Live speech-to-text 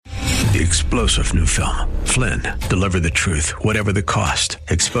the explosive new film, Flynn, deliver the truth, whatever the cost,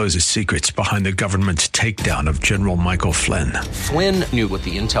 exposes secrets behind the government's takedown of General Michael Flynn. Flynn knew what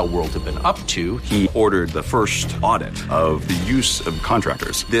the intel world had been up to. He ordered the first audit of the use of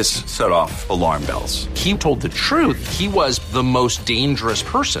contractors. This set off alarm bells. He told the truth. He was the most dangerous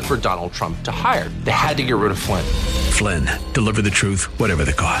person for Donald Trump to hire. They had to get rid of Flynn. Flynn, deliver the truth, whatever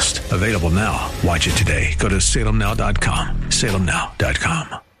the cost. Available now. Watch it today. Go to salemnow.com.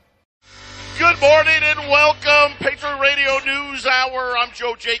 salemnow.com. Good morning and welcome. Patriot Radio News Hour. I'm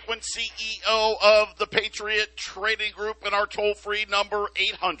Joe Jaquin, CEO of the Patriot Trading Group, and our toll-free number,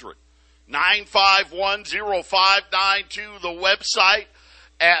 800-951-0592. The website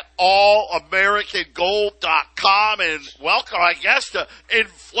at allamericangold.com. And welcome, I guess, to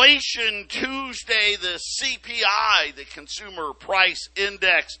Inflation Tuesday. The CPI, the Consumer Price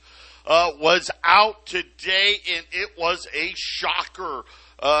Index, was out today, and it was a shocker.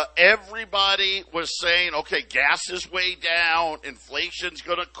 Everybody was saying, okay, gas is way down, inflation's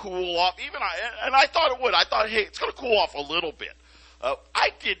going to cool off. And I thought it would. I thought, hey, it's going to cool off a little bit.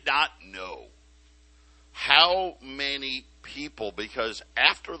 I did not know how many people, because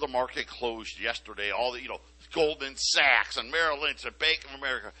after the market closed yesterday, all the, Goldman Sachs and Merrill Lynch and Bank of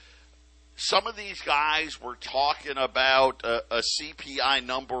America, some of these guys were talking about a CPI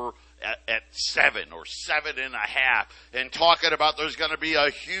number at 7 or 7.5, and talking about there's going to be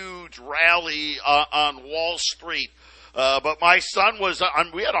a huge rally on Wall Street. But my son was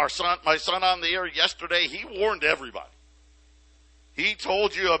my son on the air yesterday. He warned everybody. He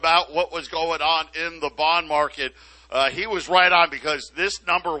told you about what was going on in the bond market. He was right on, because this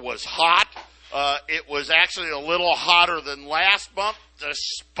number was hot. It was actually a little hotter than last month,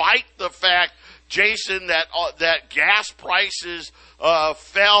 despite the fact, Jason, that gas prices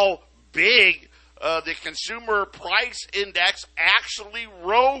fell big. The Consumer Price Index actually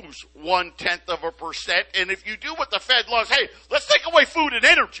rose 0.1%. And if you do what the Fed loves, hey, let's take away food and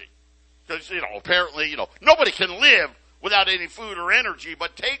energy. Because, apparently, nobody can live without any food or energy.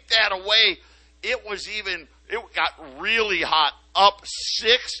 But take that away, it got really hot, up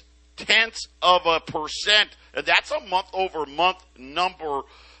 0.6%. And that's a month-over-month number.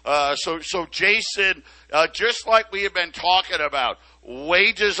 So Jason, just like we have been talking about,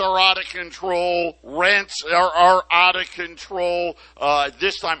 wages are out of control, rents are out of control.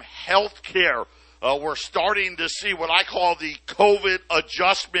 This time, health care. We're starting to see what I call the COVID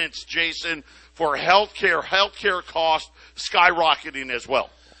adjustments, Jason, for health care. Health care costs skyrocketing as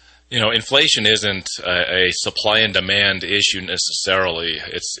well. Inflation isn't a supply and demand issue necessarily.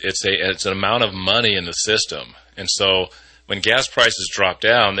 It's an amount of money in the system. And so when gas prices drop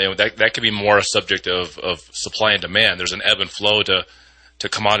down, that could be more a subject of supply and demand. There's an ebb and flow to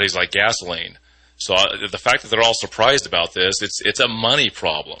commodities like gasoline. So the fact that they're all surprised about this, it's a money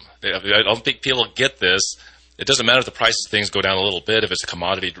problem. I don't think people get this. It doesn't matter if the price of things go down a little bit if it's a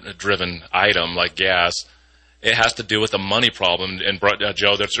commodity-driven item like gas. It has to do with the money problem. And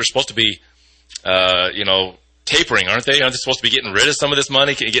Joe, they're supposed to be, tapering, aren't they? Aren't they supposed to be getting rid of some of this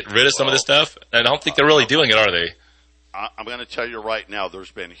money? Can you get rid of some of this stuff? I don't think they're really doing it, are they? I'm going to tell you right now,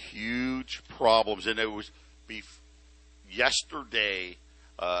 there's been huge problems, and it was yesterday.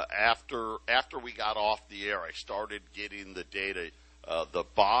 After we got off the air, I started getting the data. The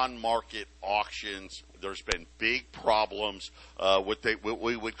bond market auctions, there's been big problems, what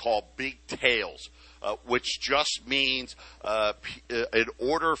we would call big tails, which just means in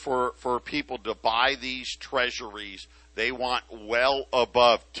order for people to buy these treasuries, they want well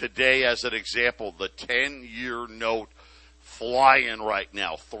above. Today, as an example, the 10-year note flying right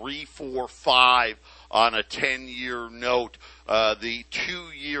now, 3.45 on a 10-year note. The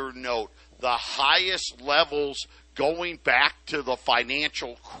 2-year note, the highest levels going back to the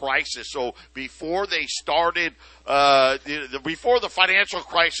financial crisis. So before they started, before the financial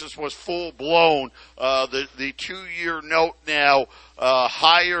crisis was full blown, the 2-year note now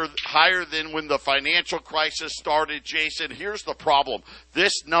higher than when the financial crisis started. Jason, here's the problem.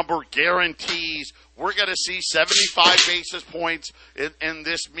 This number guarantees we're going to see 75 basis points in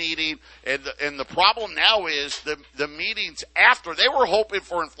this meeting. And the problem now is the meetings after, they were hoping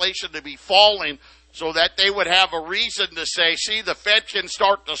for inflation to be falling so that they would have a reason to say, see, the Fed can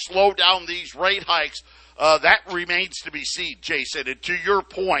start to slow down these rate hikes. That remains to be seen, Jason. And to your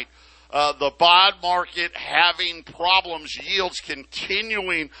point, the bond market having problems, yields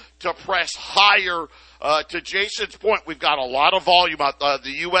continuing to press higher. To Jason's point, we've got a lot of volume out.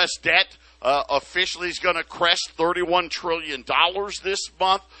 The U.S. debt officially is going to crest $31 trillion this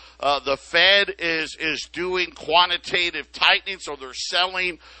month. The Fed is doing quantitative tightening, so they're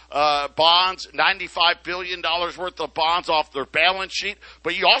selling bonds, $95 billion worth of bonds off their balance sheet.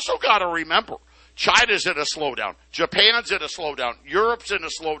 But you also got to remember, China's in a slowdown. Japan's in a slowdown. Europe's in a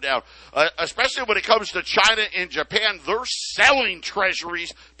slowdown. Especially when it comes to China and Japan, they're selling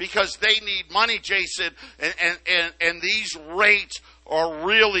treasuries because they need money, Jason. And these rates are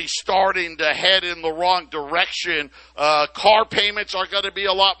really starting to head in the wrong direction. Car payments are going to be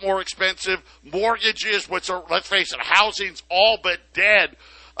a lot more expensive. Mortgages, which are, let's face it, housing's all but dead.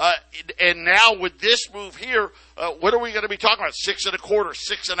 And now with this move here, what are we going to be talking about? 6.25%,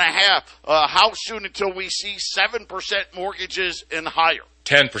 6.5%. How soon until we see 7% mortgages and higher?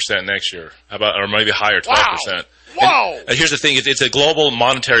 10% next year. How about, or maybe higher, 12%. Wow. And here's the thing: it's a global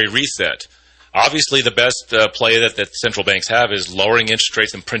monetary reset. Obviously, the best play that central banks have is lowering interest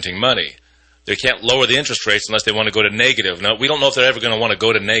rates and printing money. They can't lower the interest rates unless they want to go to negative. Now, we don't know if they're ever going to want to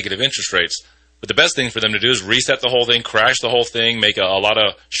go to negative interest rates. But the best thing for them to do is reset the whole thing, crash the whole thing, make a lot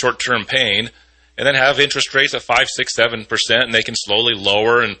of short-term pain, and then have interest rates at 5%, 6%, 7%, and they can slowly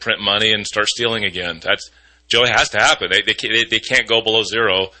lower and print money and start stealing again. Joe, it has to happen. They can't go below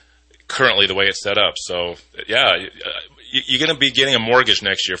zero currently the way it's set up. So, yeah, you're going to be getting a mortgage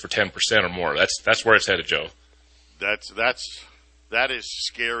next year for 10% or more. That's where it's headed, Joe. That is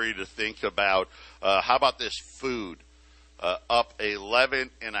scary to think about. How about this food? Up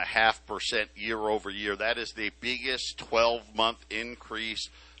 11.5% year over year. That is the biggest 12-month increase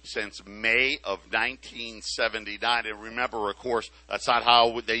since May of 1979. And remember, of course, that's not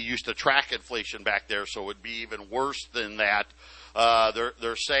how they used to track inflation back there, so it would be even worse than that.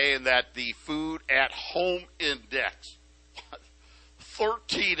 They're saying that the food at home index,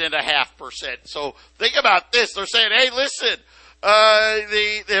 13.5%. So think about this. They're saying, hey, listen,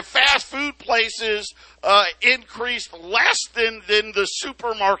 the fast food places increased less than the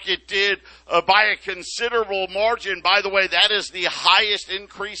supermarket did by a considerable margin. By the way, that is the highest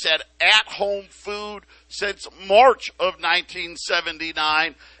increase at-home food since March of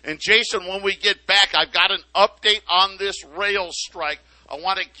 1979. And Jason, when we get back, I've got an update on this rail strike. I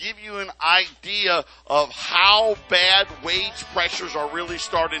want to give you an idea of how bad wage pressures are really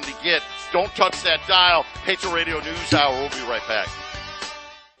starting to get. Don't touch that dial. Patriot Radio News Hour. We'll be right back.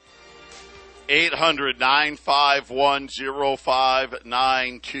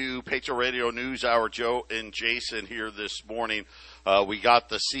 800-951-0592. Patriot Radio News Hour. Joe and Jason here this morning. We got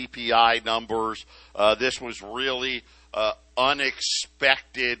the CPI numbers. This was really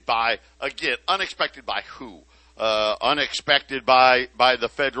unexpected by who? Unexpected by the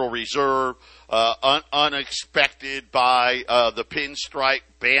Federal Reserve, unexpected by the pinstripe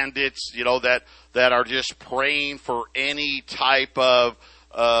bandits, that are just praying for any type of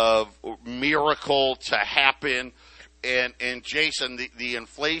miracle to happen. And Jason, the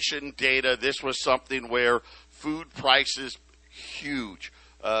inflation data, this was something where food prices huge.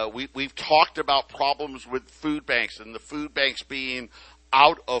 We've talked about problems with food banks and the food banks being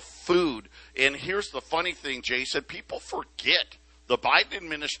out of food. And here's the funny thing, Jason, people forget the Biden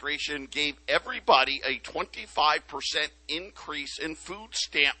administration gave everybody a 25% increase in food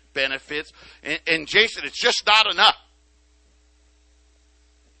stamp benefits. And Jason, it's just not enough.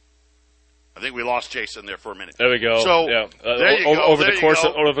 I think we lost Jason there for a minute. There we go. So yeah. there you go. Over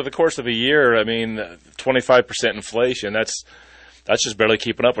the course of a year, I mean, 25% inflation. That's just barely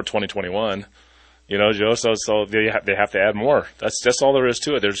keeping up with 2021. Joe. So they have to add more. That's all there is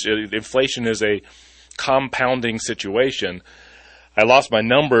to it. Inflation is a compounding situation. I lost my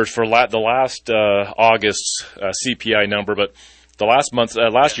numbers for the last August CPI number, but the last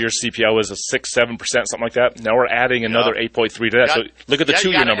year's CPI was a 6-7%, something like that. Now we're adding another 8.3 to that. So look at the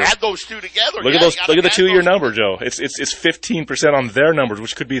 2-year number. Add those two together. Look at the 2-year number, Joe. It's 15% on their numbers,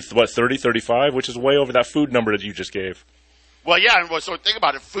 which could be 30, 35, which is way over that food number that you just gave. Well, yeah, so think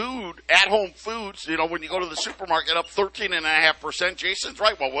about it. Food, at-home foods, when you go to the supermarket, up 13.5%. Jason's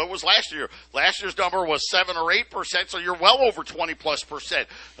right. Well, what was last year? Last year's number was 7 or 8%, so you're well over 20+%.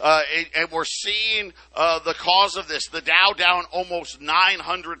 And we're seeing the cause of this. The Dow down almost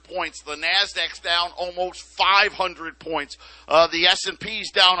 900 points. The Nasdaq's down almost 500 points. The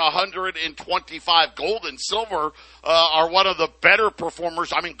S&P's down 125. Gold and silver are one of the better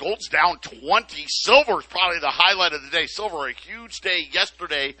performers. I mean, gold's down 20. Silver's probably the highlight of the day. Silver, a huge day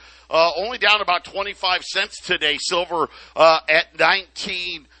yesterday, only down about 25 cents today. Silver at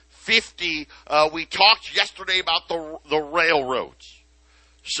 $19.50. We talked yesterday about the railroads.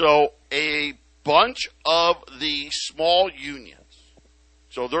 So a bunch of the small unions.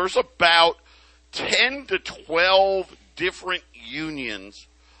 So there's about 10 to 12 different unions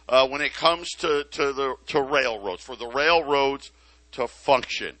when it comes to railroads, for the railroads to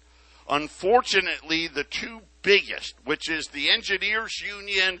function. Unfortunately, the two biggest, which is the engineers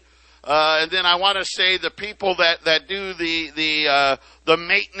union, and then I want to say the people that do the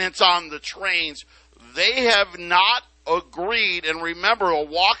maintenance on the trains, they have not agreed. And remember, a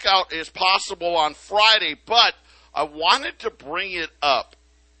walkout is possible on Friday, but I wanted to bring it up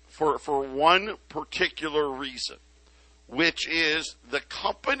for one particular reason, which is the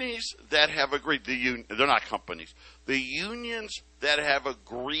companies that have agreed, they're not companies, the unions that have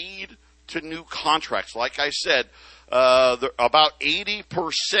agreed to new contracts. Like I said, about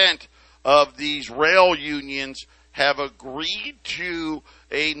 80% of these rail unions have agreed to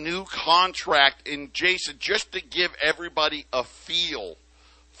a new contract. And Jason, just to give everybody a feel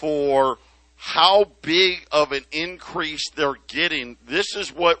for how big of an increase they're getting, this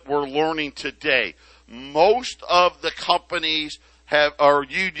is what we're learning today. Most of the companies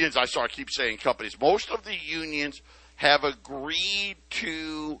unions, I keep saying companies, most of the unions have agreed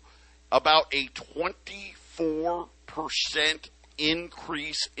to about a 24%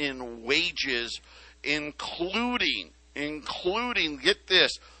 increase in wages, including, get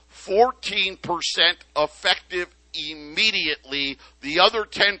this, 14% effective immediately, the other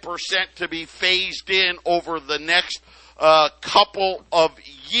 10% to be phased in over the next couple of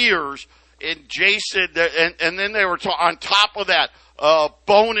years. And Jason, and then they were on top of that,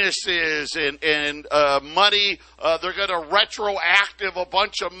 bonuses and money. They're going to retroactive a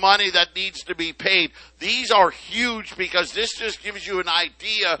bunch of money that needs to be paid. These are huge because this just gives you an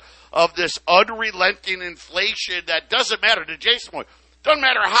idea of this unrelenting inflation that doesn't matter. To Jason's point, doesn't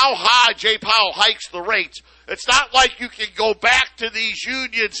matter how high Jay Powell hikes the rates. It's not like you can go back to these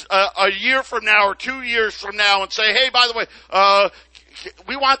unions a year from now or 2 years from now and say, hey, by the way,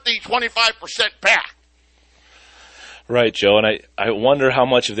 we want the 25% back. Right, Joe, and I wonder how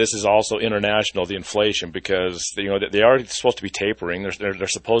much of this is also international, the inflation, because they are supposed to be tapering. They're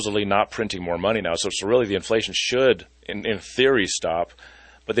supposedly not printing more money now, so really the inflation should, in theory, stop.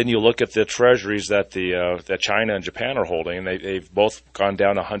 But then you look at the treasuries that that China and Japan are holding, and they've both gone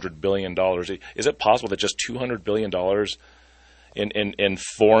down $100 billion. Is it possible that just $200 billion in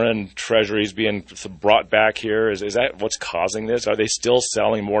foreign treasuries being brought back here? Is that what's causing this? Are they still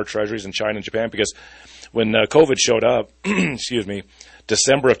selling more treasuries in China and Japan? Because when COVID showed up,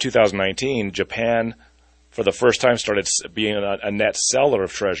 December of 2019, Japan, for the first time, started being a net seller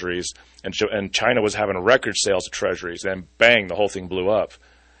of treasuries, and China was having record sales of treasuries, and bang, the whole thing blew up.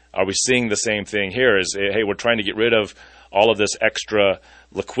 Are we seeing the same thing here? Is, hey, we're trying to get rid of all of this extra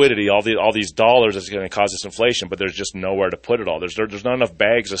liquidity, all these dollars that's going to cause this inflation, but there's just nowhere to put it all. There's not enough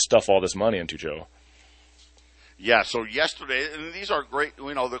bags to stuff all this money into, Joe. Yeah, so yesterday, and these are great,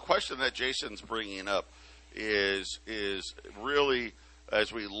 the question that Jason's bringing up is really,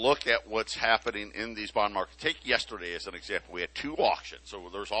 as we look at what's happening in these bond markets. Take yesterday as an example. We had two auctions, so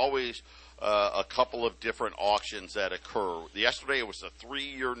there's always a couple of different auctions that occur. Yesterday it was the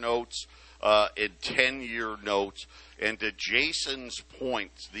 3-year notes and 10-year notes. And to Jason's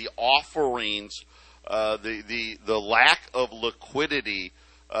point, the offerings, the lack of liquidity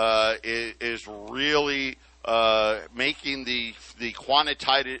is really making the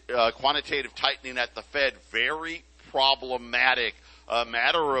quantitative tightening at the Fed very problematic.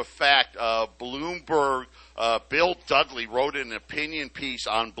 Matter of fact, Bloomberg, Bill Dudley wrote an opinion piece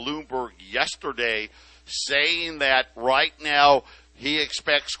on Bloomberg yesterday saying that right now he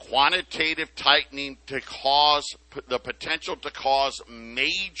expects quantitative tightening to cause the potential to cause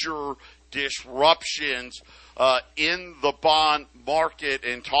major disruptions in the bond market,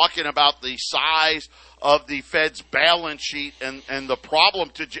 and talking about the size of the Fed's balance sheet and the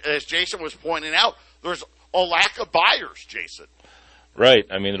problem, as Jason was pointing out, there's a lack of buyers, Jason. Right.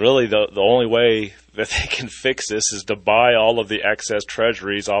 I mean, really, the only way that they can fix this is to buy all of the excess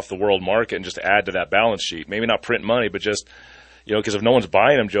treasuries off the world market and just add to that balance sheet. Maybe not print money, but just, because if no one's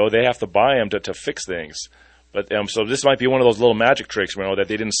buying them, Joe, they have to buy them to fix things. But so this might be one of those little magic tricks, that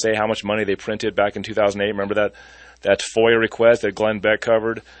they didn't say how much money they printed back in 2008. Remember that FOIA request that Glenn Beck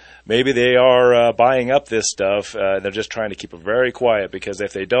covered? Maybe they are buying up this stuff. They're just trying to keep it very quiet, because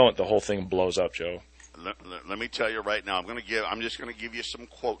if they don't, the whole thing blows up, Joe. Let me tell you right now. I'm just going to give you some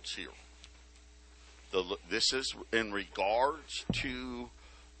quotes here. This is in regards to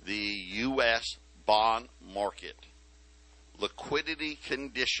the U.S. bond market. Liquidity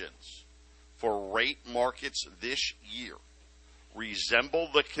conditions for rate markets this year resemble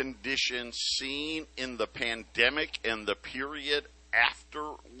the conditions seen in the pandemic and the period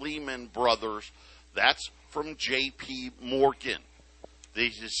after Lehman Brothers. That's from J.P. Morgan. They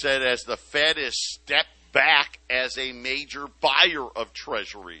said as the Fed has stepped back as a major buyer of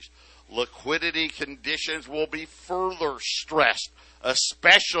treasuries. Liquidity conditions will be further stressed,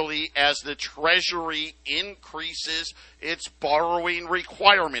 especially as the Treasury increases its borrowing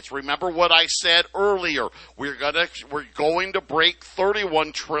requirements. Remember what I said earlier. We're going to break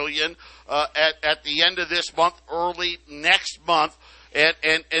 $31 trillion at the end of this month, early next month, and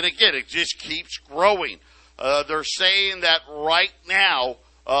again, it just keeps growing. They're saying that right now,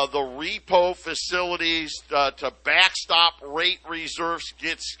 the repo facilities to backstop rate reserves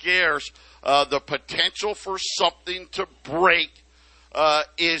get scarce. The potential for something to break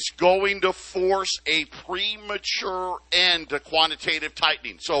is going to force a premature end to quantitative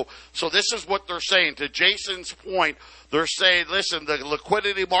tightening. So this is what they're saying. To Jason's point, they're saying, listen, the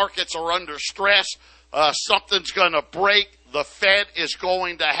liquidity markets are under stress. Something's going to break. The Fed is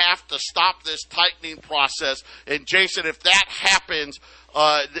going to have to stop this tightening process. And Jason, if that happens,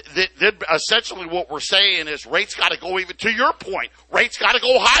 essentially what we're saying is rates got to go, even to your point, rates got to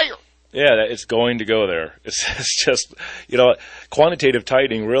go higher. Yeah, it's going to go there. It's just, quantitative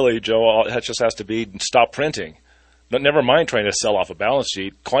tightening really, Joe, that just has to be stop printing. But never mind trying to sell off a balance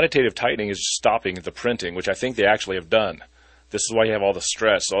sheet. Quantitative tightening is stopping the printing, which I think they actually have done. This is why you have all the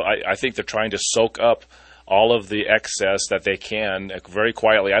stress. So I think they're trying to soak up all of the excess that they can very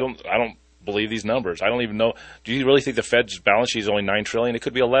quietly. I don't believe these numbers. I don't even know. Do you really think the Fed's balance sheet is only $9 trillion? It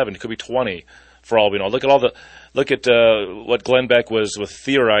could be 11. It could be 20. For all we know, look at what Glenn Beck was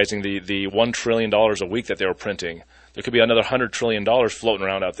theorizing, the $1 trillion a week that they were printing. There could be another $100 trillion floating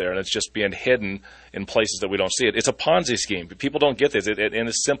around out there, and it's just being hidden in places that we don't see it. It's a Ponzi scheme. People don't get this. In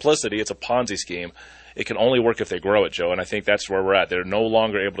its simplicity, it's a Ponzi scheme. It can only work if they grow it, Joe, and I think that's where we're at. They're no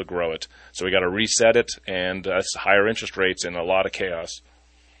longer able to grow it, so we got to reset it, and that's higher interest rates and a lot of chaos.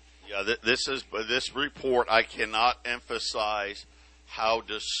 Yeah, this report. I cannot emphasize how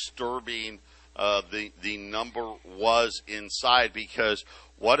disturbing the number was inside, because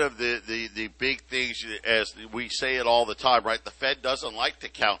one of the big things, as we say it all the time, right? The Fed doesn't like to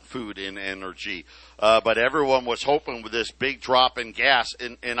count food and energy, but everyone was hoping with this big drop in gas,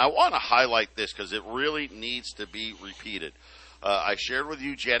 and I want to highlight this because it really needs to be repeated. I shared with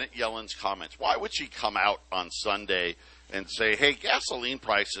you Janet Yellen's comments. Why would she come out on Sunday and say, hey, gasoline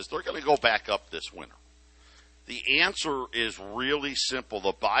prices, they're going to go back up this winter? The answer is really simple.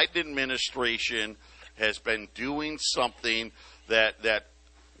 The Biden administration has been doing something that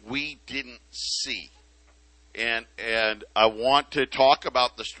we didn't see. And I want to talk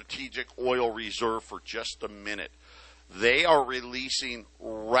about the strategic oil reserve for just a minute. They are releasing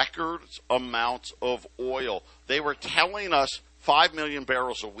record amounts of oil. They were telling us 5 million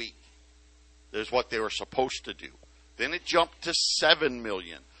barrels a week is what they were supposed to do. Then it jumped to 7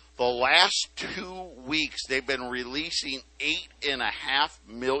 million. The last 2 weeks, they've been releasing 8.5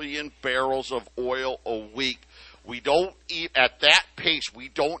 million barrels of oil a week. At that pace, we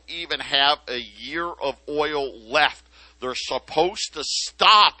don't even have a year of oil left. They're supposed to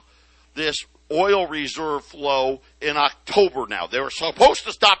stop this oil reserve flow in October now. They were supposed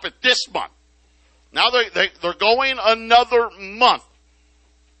to stop it this month. Now they're going another month.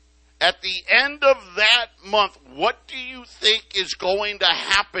 At the end of that month, what do you think is going to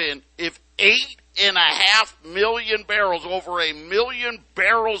happen if 8.5 million barrels, over 1 million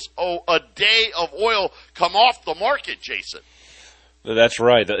barrels a day of oil come off the market, Jason? That's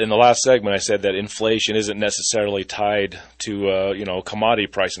right. In the last segment, I said that inflation isn't necessarily tied to commodity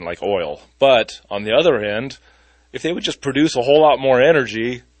pricing like oil. But on the other hand, if they would just produce a whole lot more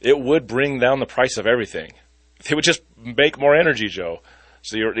energy, it would bring down the price of everything. If they would just make more energy, Joe.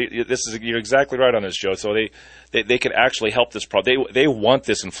 So you're exactly right on this, Joe. So they could actually help this problem. They want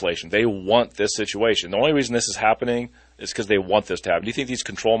this inflation. They want this situation. The only reason this is happening is because they want this to happen. Do you think these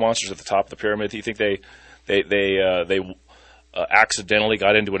control monsters at the top of the pyramid? Do you think they accidentally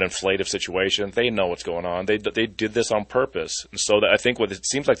got into an inflative situation? They know what's going on. They did this on purpose. And so I think what it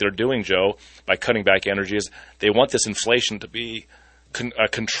seems like they're doing, Joe, by cutting back energy, is they want this inflation to be a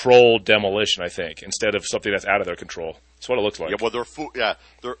controlled demolition, I think, instead of something that's out of their control. That's what it looks like. Yeah, well,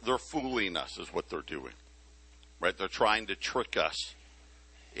 they're fooling us is what they're doing, right? They're trying to trick us,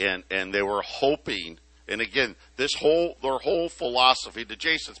 and they were hoping. And again, their whole philosophy, to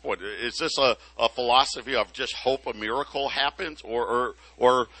Jason's point, is this a philosophy of just hope a miracle happens, or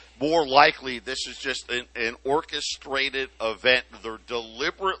more likely this is just an orchestrated event? They're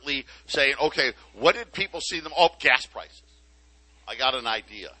deliberately saying, okay, what did people see them? Oh, gas prices. I got an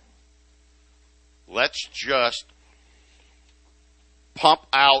idea. Let's just pump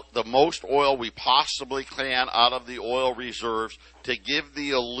out the most oil we possibly can out of the oil reserves to give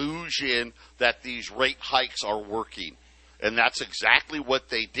the illusion that these rate hikes are working. And that's exactly what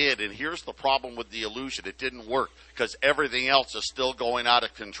they did. And here's the problem with the illusion. It didn't work because everything else is still going out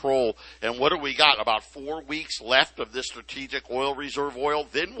of control. And what do we got? About 4 weeks left of this strategic oil reserve oil.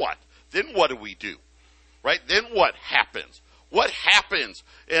 Then what? Then what do we do? Right? Then what happens? What happens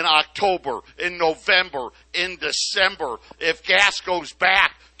in October, in November, in December if gas goes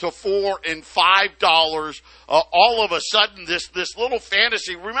back to $4 and $5? All of a sudden, this little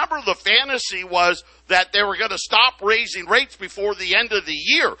fantasy. Remember, the fantasy was that they were going to stop raising rates before the end of the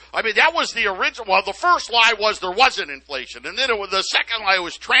year. I mean, that was the original. Well, the first lie was there wasn't inflation, and then the second lie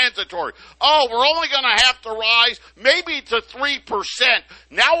was transitory. Oh, we're only going to have to rise maybe to 3%.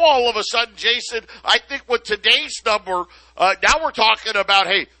 Now, all of a sudden, Jason, I think with today's number, now we're talking about,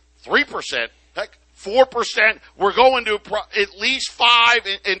 hey, 3%. Heck, 4%. We're going to at least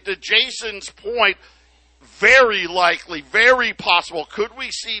 5%. And to Jason's point, very likely, very possible. Could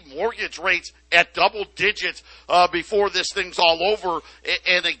we see mortgage rates at double digits before this thing's all over?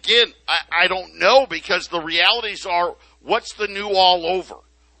 And again, I don't know, because the realities are, what's the new all over,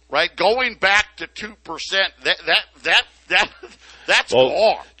 right? Going back to 2%. That's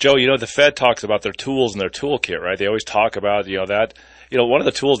gone. Joe, the Fed talks about their tools and their toolkit, right? They always talk about that. One of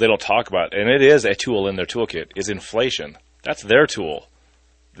the tools they don't talk about, and it is a tool in their toolkit, is inflation. That's their tool.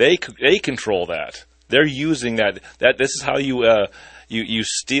 They control that. They're using that. This is how you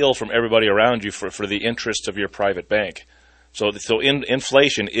steal from everybody around you for the interests of your private bank. So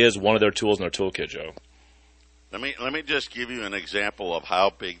inflation is one of their tools in their toolkit, Joe. Let me just give you an example of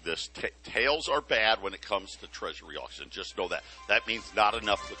how big this tails are bad when it comes to Treasury auction. Just know that. That means not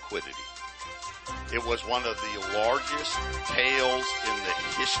enough liquidity. It was one of the largest tails in the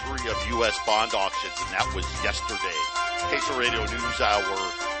history of U.S. bond auctions, and that was yesterday. Patriot Radio News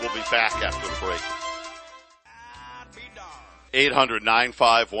Hour. We'll be back after the break.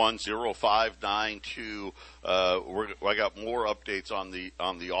 800-951-0592. I got more updates on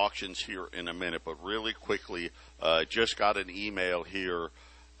the auctions here in a minute, but really quickly, just got an email here.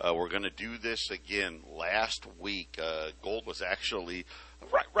 We're going to do this again. Last week, gold was actually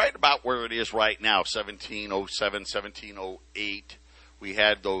right about where it is right now, 1707, 1708. We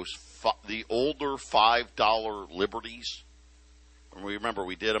had the older $5 Liberties. Remember,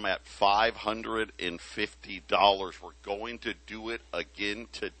 we did them at $550. We're going to do it again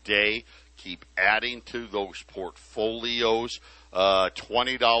today. Keep adding to those portfolios.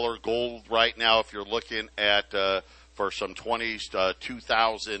 $20 gold right now, if you're looking at for some 20s,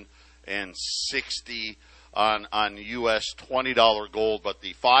 2,060 on U.S. $20 gold, but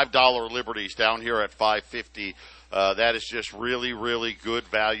the $5 Liberties down here at $550. That is just really, really good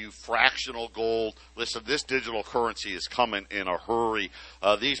value. Fractional gold. Listen, this digital currency is coming in a hurry.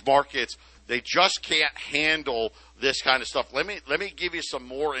 These markets, they just can't handle this kind of stuff. Let me give you some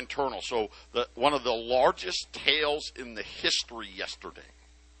more internal. So one of the largest tails in the history yesterday.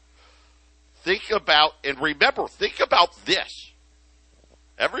 Think about this.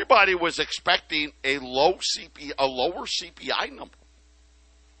 Everybody was expecting a lower CPI number,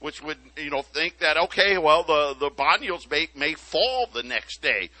 which would, think that, okay, well, the bond yields may fall the next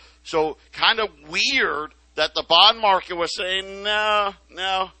day. So kind of weird that the bond market was saying, no,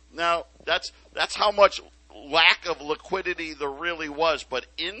 that's how much lack of liquidity there really was. But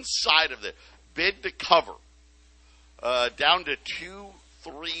inside of it, bid to cover, down to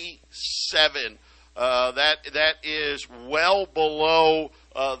 237. That is well below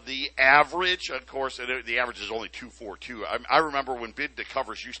the average. Of course, the average is only 242. I remember when bid to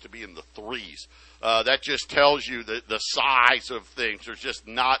covers used to be in the threes. That just tells you the size of things. There's just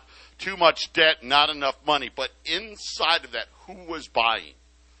not too much debt, not enough money. But inside of that, who was buying?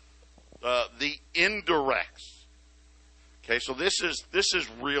 The indirects. Okay, so this is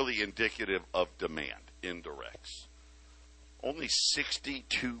really indicative of demand. Indirects. Only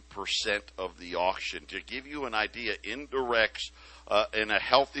 62% of the auction. To give you an idea, indirects in a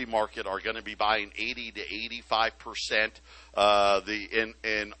healthy market are going to be buying 80 to 85%.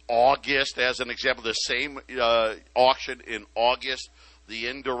 In August, as an example, the same auction in August, the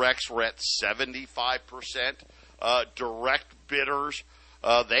indirects were at 75%. Direct bidders,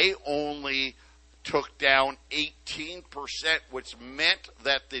 they only took down 18%, which meant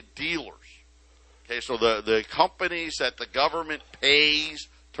that the dealers, okay, so the companies that the government pays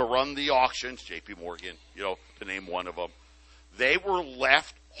to run the auctions, J.P. Morgan, to name one of them, they were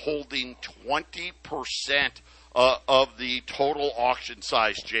left holding 20% of the total auction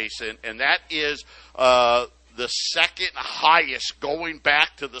size, Jason, and that is the second highest going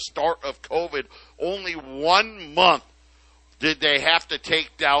back to the start of COVID. Only 1 month did they have to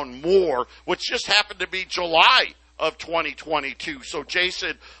take down more, which just happened to be July of 2022. So,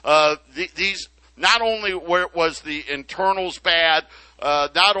 Jason, these not only where was the internals bad,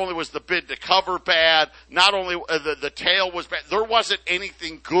 not only was the bid to cover bad, not only the tail was bad, there wasn't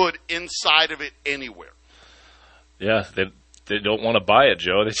anything good inside of it anywhere. Yeah, they don't want to buy it,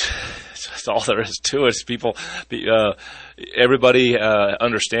 Joe. That's all there is to it. People, everybody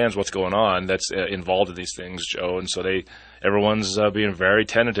understands what's going on that's involved in these things, Joe, and so everyone's being very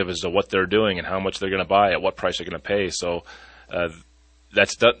tentative as to what they're doing and how much they're going to buy at what price they're going to pay. So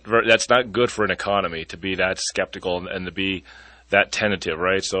that's not good for an economy to be that skeptical and to be that tentative,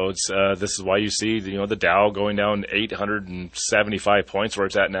 right? So it's this is why you see the Dow going down 875 points where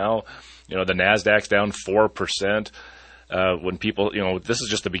it's at now. The Nasdaq's down 4%. When people, this is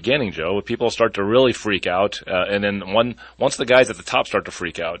just the beginning, Joe. When people start to really freak out, and then once the guys at the top start to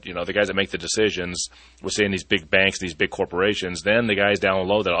freak out, the guys that make the decisions, we're saying these big banks, these big corporations, then the guys down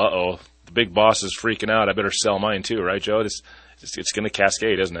low that, the big boss is freaking out. I better sell mine too, right, Joe? It's going to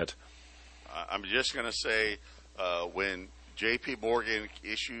cascade, isn't it? I'm just going to say when J.P. Morgan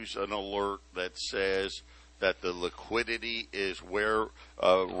issues an alert that says that the liquidity is where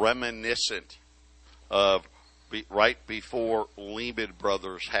reminiscent of right before Lehman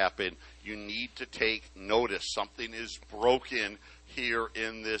Brothers happened, you need to take notice. Something is broken here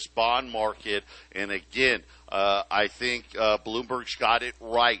in this bond market. And again, I think Bloomberg's got it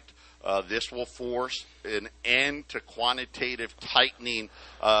right. This will force an end to quantitative tightening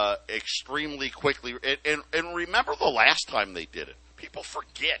extremely quickly. And remember the last time they did it. People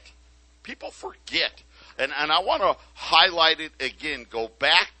forget. And I want to highlight it again. Go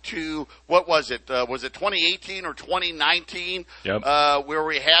back to, what was it? Was it 2018 or 2019? Yep. Where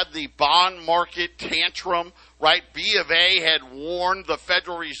we had the bond market tantrum, right? B of A had warned the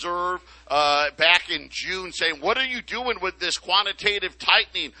Federal Reserve back in June saying, what are you doing with this quantitative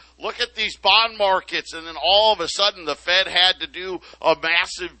tightening? Look at these bond markets. And then all of a sudden the Fed had to do a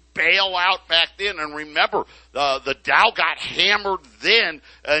massive bailout back then. And remember, the Dow got hammered then.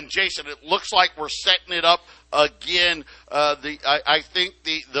 And Jason, it looks like we're setting it up again. I think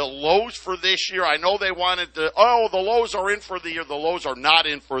the lows for this year, I know they wanted to, the lows are in for the year. The lows are not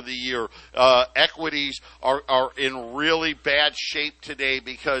in for the year. Equities are in really bad shape today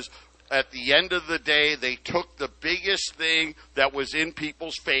because at the end of the day, they took the biggest thing that was in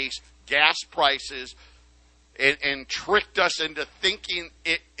people's face, gas prices, and tricked us into thinking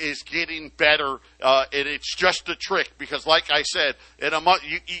it is getting better. And it's just a trick because, like I said, in a month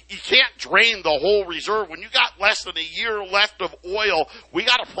you can't drain the whole reserve. When you got less than a year left of oil, we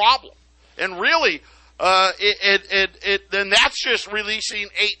got a problem. And really, then that's just releasing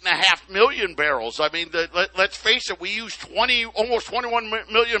 8.5 million barrels. I mean, let's face it, we use almost 21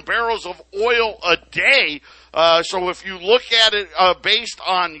 million barrels of oil a day. So if you look at it based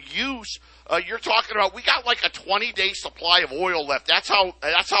on use, you're talking about we got like a 20-day supply of oil left. That's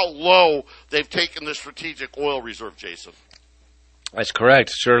how low they've taken the strategic oil reserve, Jason. That's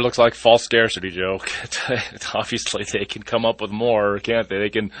correct. Sure looks like false scarcity, Joe. Obviously, they can come up with more, can't they? They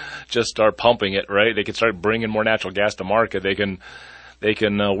can just start pumping it, right? They can start bringing more natural gas to market. They can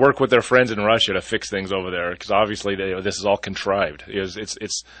work with their friends in Russia to fix things over there because obviously this is all contrived.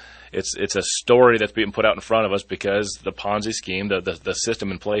 It's a story that's being put out in front of us because the Ponzi scheme, the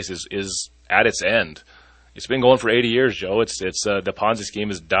system in place is at its end. It's been going for 80 years, Joe. It's the Ponzi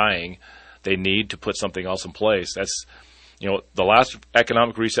scheme is dying. They need to put something else in place. That's the last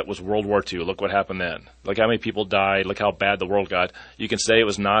economic reset was World War II. Look what happened then. Look how many people died. Look how bad the world got. You can say it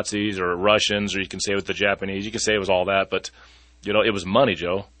was Nazis or Russians, or you can say it was the Japanese. You can say it was all that, but it was money,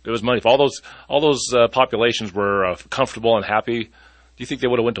 Joe. It was money. If all those populations were comfortable and happy, do you think they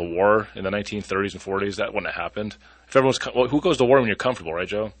would have went to war in the 1930s and 40s? That wouldn't have happened. If everyone's who goes to war when you're comfortable, right,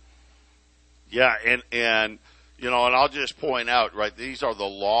 Joe? Yeah, and I'll just point out, right, these are the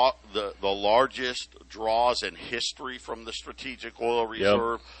largest draws in history from the Strategic Oil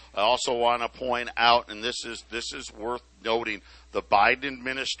Reserve. Yep. I also want to point out, and this is worth noting, the Biden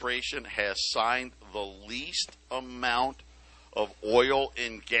administration has signed the least amount of oil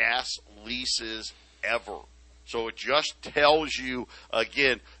and gas leases ever. So it just tells you,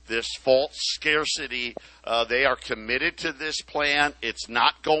 again, this false scarcity. They are committed to this plan. It's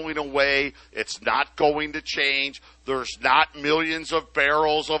not going away. It's not going to change. There's not millions of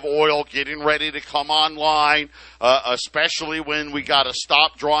barrels of oil getting ready to come online, especially when we got to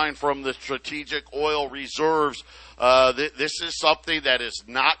stop drawing from the strategic oil reserves. This is something that is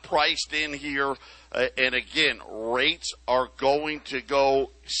not priced in here. And again, rates are going to go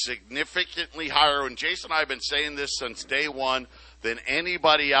significantly higher. And Jason and I have been saying this since day one, than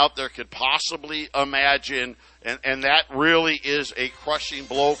anybody out there could possibly imagine. And that really is a crushing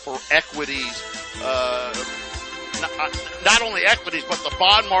blow for equities. Not only equities, but the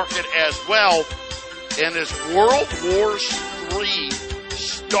bond market as well. And as World War III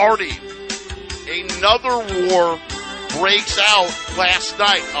starting, another war breaks out last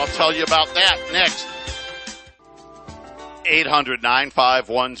night. I'll tell you about that next.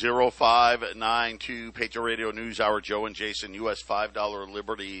 800-951-0592, Patriot Radio News Hour, Joe and Jason, U.S. $5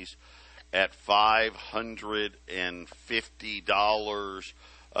 Liberties at $550.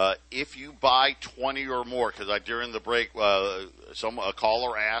 If you buy 20 or more, because during the break, a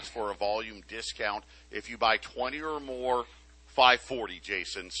caller asked for a volume discount. If you buy 20 or more, $540,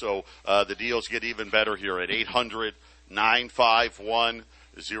 Jason. So the deals get even better here at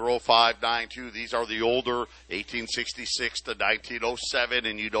 800-951-0592. These are the older 1866 to 1907,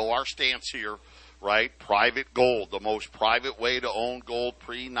 and you know our stance here, right? Private gold, the most private way to own gold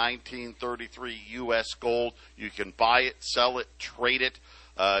pre-1933 U.S. gold. You can buy it, sell it, trade it.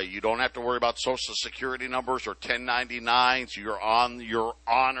 You don't have to worry about Social Security numbers or 1099s. You're on your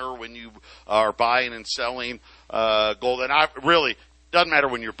honor when you are buying and selling gold. And doesn't matter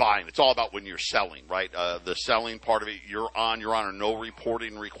when you're buying. It's all about when you're selling, right? The selling part of it, you're on your honor. No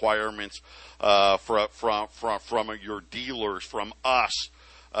reporting requirements from your dealers, from us.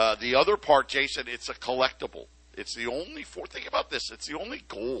 The other part, Jason, it's a collectible. It's the only think about this. It's the only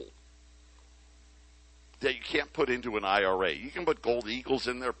gold that you can't put into an IRA. You can put gold eagles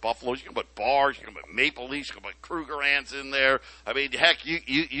in there, buffaloes, you can put bars, you can put maple leafs, you can put Krugerrands in there. I mean, heck,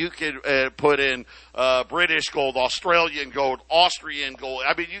 you could put in British gold, Australian gold, Austrian gold.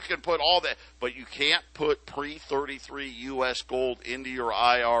 I mean, you can put all that, but you can't put pre-33 U.S. gold into your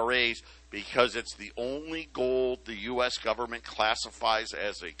IRAs because it's the only gold the U.S. government classifies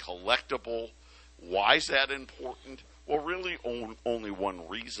as a collectible. Why is that important? Well, really only one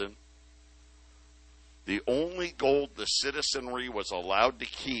reason. The only gold the citizenry was allowed to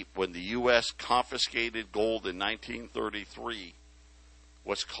keep when the U.S. confiscated gold in 1933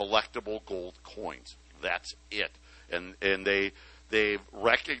 was collectible gold coins. That's it. And they've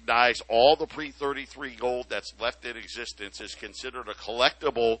recognized all the pre-33 gold that's left in existence is considered a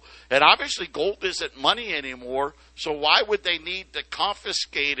collectible. And obviously gold isn't money anymore, so why would they need to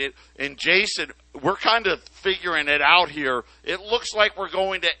confiscate it? And Jason, we're kind of figuring it out here. It looks like we're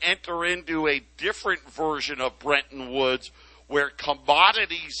going to enter into a different version of Bretton Woods where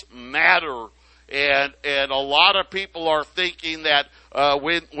commodities matter. And a lot of people are thinking that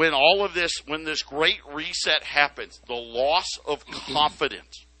when this great reset happens, the loss of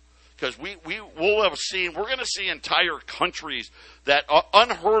confidence, because we're going to see entire countries that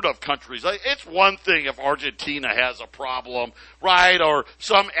unheard of countries. It's one thing if Argentina has a problem, right, or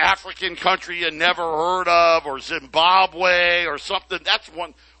some African country you never heard of, or Zimbabwe or something. That's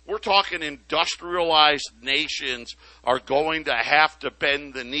one. We're talking industrialized nations are going to have to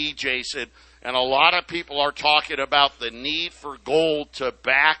bend the knee, Jason. And a lot of people are talking about the need for gold to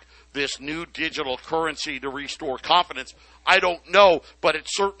back this new digital currency to restore confidence. I don't know, but it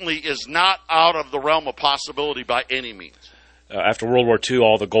certainly is not out of the realm of possibility by any means. After World War II,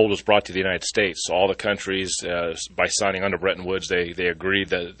 all the gold was brought to the United States. So all the countries, by signing under Bretton Woods, they agreed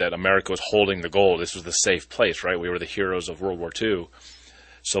that America was holding the gold. This was the safe place, right? We were the heroes of World War II.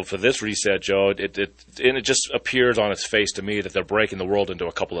 So for this reset, Joe, it just appears on its face to me that they're breaking the world into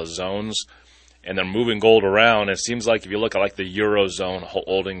a couple of zones. And they're moving gold around. It seems like if you look at like the Eurozone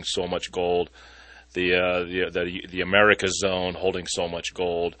holding so much gold, the Americas zone holding so much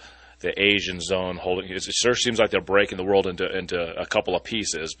gold, the Asian zone holding, it sure seems like they're breaking the world into a couple of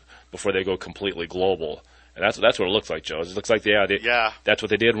pieces before they go completely global. And that's what it looks like, Joe. It looks like that's what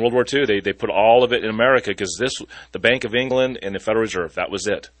they did in World War II. They put all of it in America because the Bank of England and the Federal Reserve, that was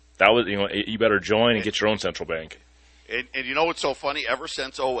it. That was, you better join and get your own central bank. And you know what's so funny? Ever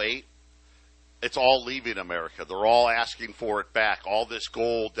since 2008. It's all leaving America. They're all asking for it back. All this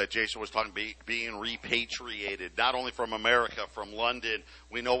gold that Jason was talking about being repatriated, not only from America, from London.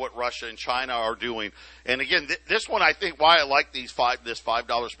 We know what Russia and China are doing. And again, this one, I think why I like this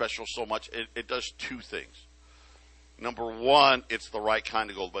 $5 special so much, it does two things. Number one, it's the right kind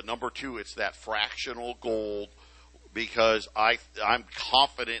of gold. But number two, it's that fractional gold, because I'm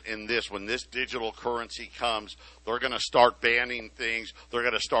confident in this. When this digital currency comes, they're going to start banning things. They're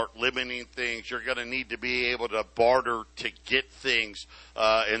going to start limiting things. You're going to need to be able to barter to get things.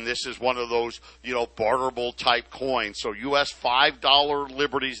 And this is one of those, barterable type coins. So U.S. $5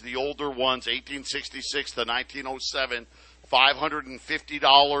 Liberties, the older ones, 1866 to 1907,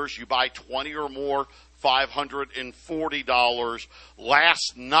 $550. You buy 20 or more, $540.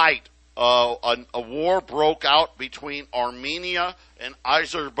 Last night, a war broke out between Armenia and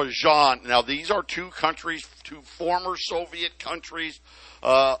Azerbaijan. Now, these are two former Soviet countries.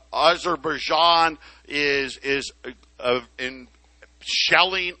 Azerbaijan is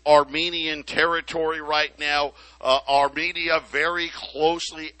shelling Armenian territory right now. Armenia very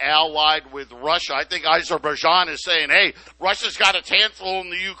closely allied with Russia. I think Azerbaijan is saying, hey, Russia's got its handful in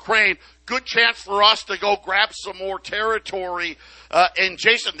the Ukraine. Good chance for us to go grab some more territory. And,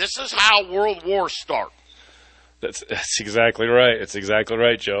 Jason, this is how world wars start. That's exactly right. It's exactly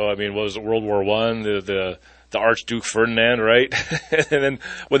right, Joe. I mean, what was it, World War I? The Archduke Ferdinand, right? And then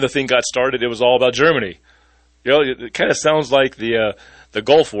when the thing got started, it was all about Germany. You know, it kind of sounds like the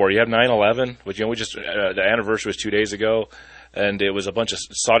Gulf War. You have 9/11, which we just the anniversary was 2 days ago, and it was a bunch of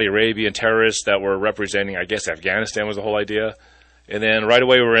Saudi Arabian terrorists that were representing, I guess, Afghanistan was the whole idea, and then right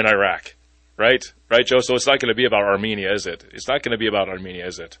away we were in Iraq, right, Joe? So it's not going to be about Armenia, is it? It's not going to be about Armenia,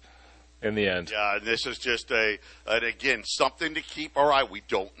 is it? In the end. Yeah, and this is just again, something to keep our eye. We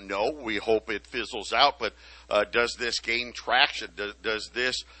don't know. We hope it fizzles out, but does this gain traction? Does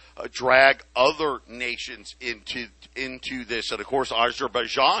this drag other nations into this? And of course,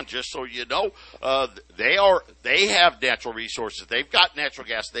 Azerbaijan, just so you know, they have natural resources. They've got natural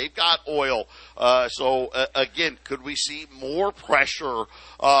gas. They've got oil. So again, could we see more pressure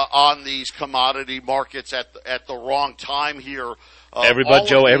on these commodity markets at the wrong time here?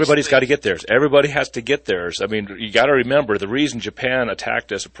 Everybody's got to get theirs. Everybody has to get theirs. I mean, you got to remember the reason Japan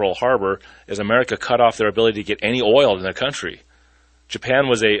attacked us at Pearl Harbor is America cut off their ability to get any oil in their country. Japan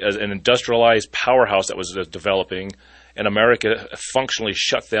was an industrialized powerhouse that was developing, and America functionally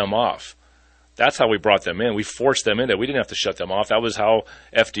shut them off. That's how we brought them in. We forced them into it. We didn't have to shut them off. That was how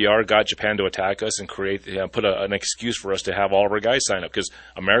FDR got Japan to attack us and put an excuse for us to have all of our guys sign up, because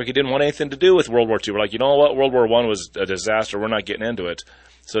America didn't want anything to do with World War II. We're like, you know what? World War I was a disaster. We're not getting into it.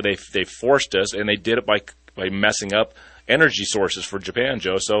 So they forced us, and they did it by messing up energy sources for Japan,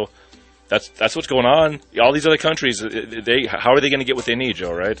 Joe. So that's what's going on. All these other countries, how are they going to get what they need,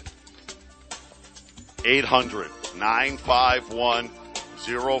 Joe, right? 800-951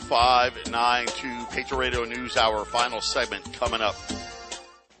 0592, Patriot Radio News Hour, final segment coming up.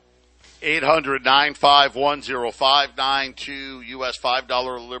 800-951-0592, U.S.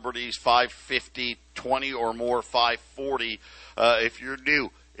 $5 Liberties, $5.50, 20 or more, $5.40. If you're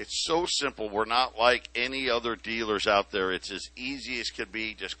new, it's so simple. We're not like any other dealers out there. It's as easy as could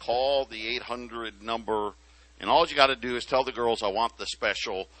be. Just call the 800 number, and all you got to do is tell the girls, I want the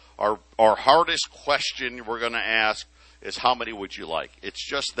special. Our hardest question we're going to ask is how many would you like? It's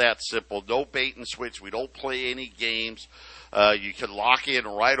just that simple. No bait and switch. We don't play any games. You can lock in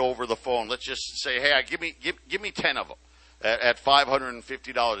right over the phone. Let's just say, hey, give me 10 of them at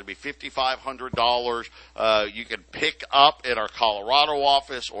 $550. It'd be $5,500. You can pick up at our Colorado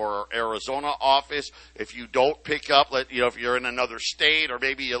office or our Arizona office. If you don't pick up, if you're in another state or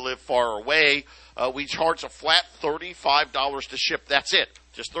maybe you live far away, we charge a flat $35 to ship. That's it.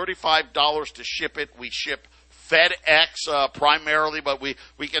 Just $35 to ship it. We ship FedEx primarily, but we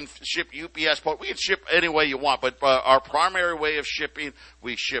can ship UPS, but we can ship any way you want. But our primary way of shipping,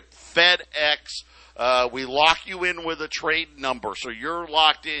 we ship FedEx. We lock you in with a trade number, so you're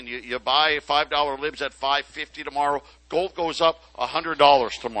locked in. You buy $5 libs at $5.50 tomorrow. Gold goes up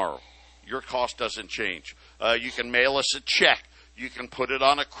 $100 tomorrow. Your cost doesn't change. You can mail us a check. You can put it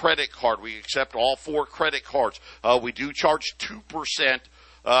on a credit card. We accept all 4 credit cards. We do charge 2%.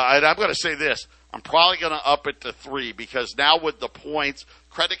 And I'm going to say this. I'm probably going to up it to 3 because now with the points,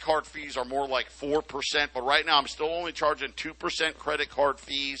 credit card fees are more like 4%. But right now I'm still only charging 2% credit card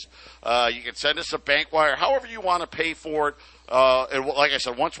fees. You can send us a bank wire, however you want to pay for it. And like I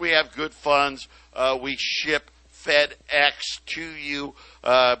said, once we have good funds, we ship FedEx to you.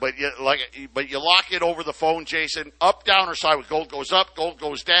 But you lock it over the phone, Jason. Up, down, or sideways. Gold goes up, gold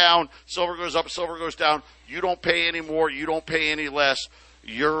goes down. Silver goes up, silver goes down. You don't pay any more. You don't pay any less.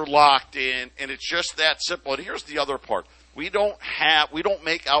 You're locked in, and it's just that simple. And here's the other part: we don't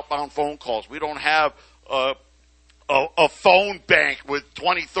make outbound phone calls. We don't have a phone bank with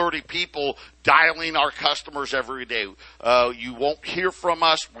 20, 30 people dialing our customers every day. You won't hear from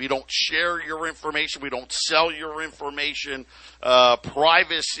us. We don't share your information. We don't sell your information.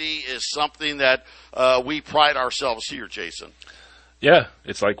 Privacy is something that we pride ourselves here, Jason. Yeah,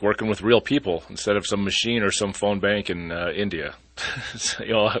 it's like working with real people instead of some machine or some phone bank in India. It's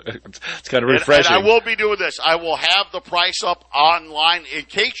kind of refreshing. And I will be doing this. I will have the price up online. In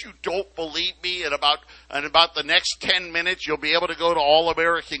case you don't believe me, in about the next 10 minutes, you'll be able to go to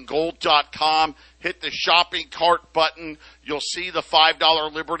allamericangold.com, hit the shopping cart button. You'll see the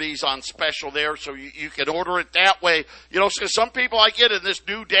 $5 Liberties on special there, so you can order it that way. Some people I get in this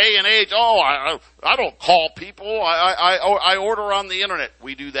new day and age, I don't call people. I order on the internet.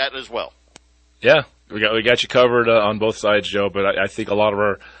 We do that as well. Yeah. We got you covered on both sides, Joe. But I think a lot of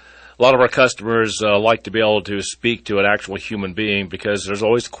a lot of our customers like to be able to speak to an actual human being because there's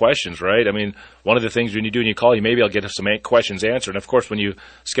always questions, right? I mean, one of the things when you call, you maybe I'll get some questions answered. And of course, when you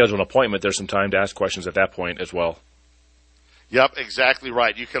schedule an appointment, there's some time to ask questions at that point as well. Yep, exactly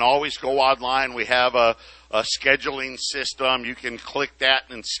right. You can always go online. We have a scheduling system. You can click that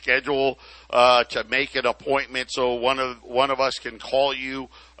and schedule to make an appointment. So one of us can call you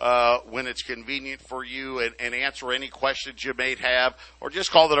when it's convenient for you and answer any questions you may have, or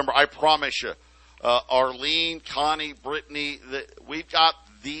just call the number. I promise you, Arlene, Connie, Brittany, we've got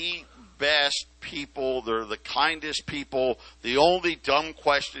the best people. They're the kindest people. The only dumb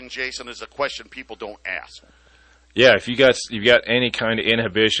question, Jason, is a question people don't ask. Yeah, if you've got any kind of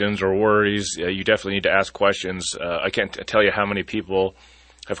inhibitions or worries, you definitely need to ask questions. I can't tell you how many people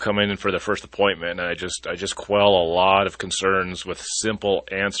have come in for their first appointment, and I just quell a lot of concerns with simple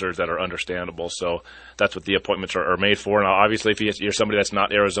answers that are understandable. So that's what the appointments are made for. Now, obviously, if you're somebody that's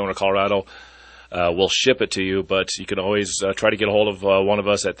not Arizona or Colorado, we'll ship it to you, but you can always try to get a hold of one of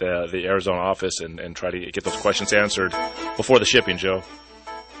us at the Arizona office and try to get those questions answered before the shipping, Joe.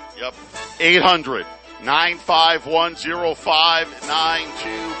 Yep, 800-951-0592.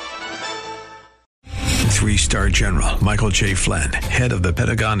 3-star General Michael J. Flynn, head of the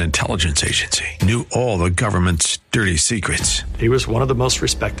Pentagon Intelligence Agency, knew all the government's dirty secrets. He was one of the most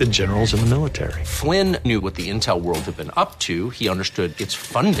respected generals in the military. Flynn knew what the intel world had been up to. He understood its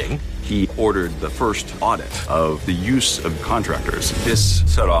funding. He ordered the first audit of the use of contractors. This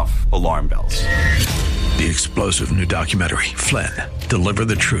set off alarm bells. The explosive new documentary, Flynn, Deliver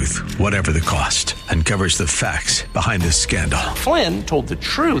the Truth, Whatever the Cost, uncovers the facts behind this scandal. Flynn told the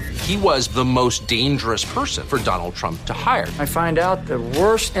truth. He was the most dangerous person for Donald Trump to hire. I find out the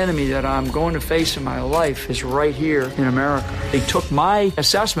worst enemy that I'm going to face in my life is right here in America. They took my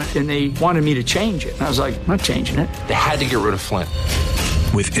assessment and they wanted me to change it. And I was like, I'm not changing it. They had to get rid of Flynn.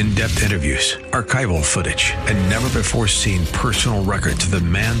 With in-depth interviews, archival footage, and never-before-seen personal records of the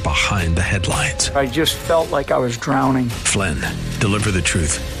man behind the headlines. I just felt like I was drowning. Flynn, Deliver the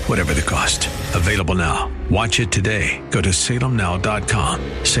Truth, Whatever the Cost. Available now. Watch it today. Go to salemnow.com.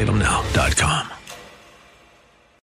 salemnow.com.